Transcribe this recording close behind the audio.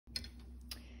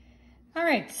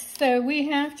right, so we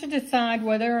have to decide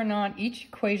whether or not each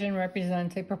equation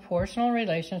represents a proportional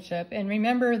relationship. And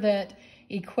remember that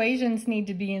equations need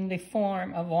to be in the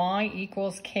form of y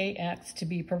equals kx to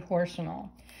be proportional.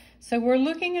 So we're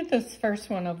looking at this first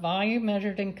one, a volume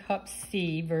measured in cups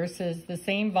C versus the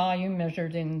same volume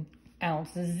measured in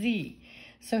ounces Z.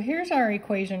 So here's our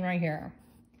equation right here.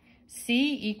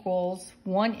 C equals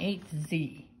 1/8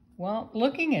 Z. Well,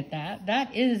 looking at that,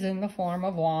 that is in the form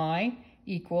of y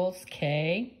equals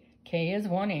k. K is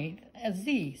 1/8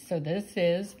 Z, so this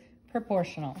is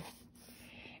proportional.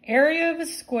 Area of a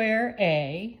square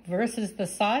A versus the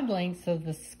side lengths of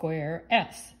the square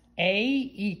S.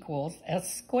 A equals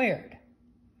S squared.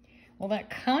 Well,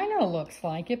 that kind of looks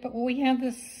like it, but we have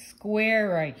this square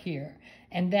right here,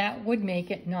 and that would make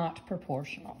it not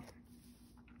proportional.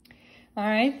 All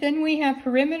right, then we have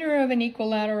perimeter of an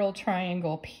equilateral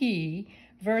triangle P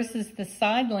versus the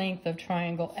side length of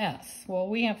triangle S. Well,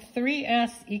 we have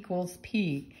 3S equals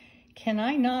P. Can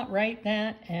I not write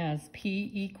that as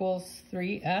P equals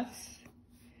 3S?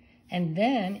 And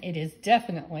then it is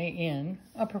definitely in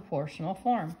a proportional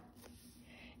form.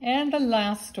 And the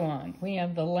last one, we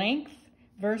have the length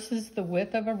versus the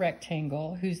width of a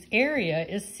rectangle whose area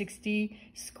is 60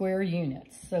 square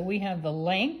units. So we have the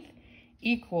length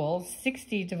equals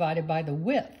 60 divided by the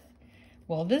width.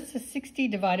 Well, this is 60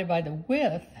 divided by the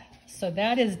width, so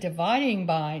that is dividing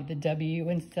by the W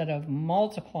instead of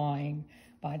multiplying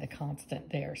by the constant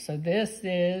there. So this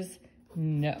is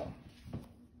no.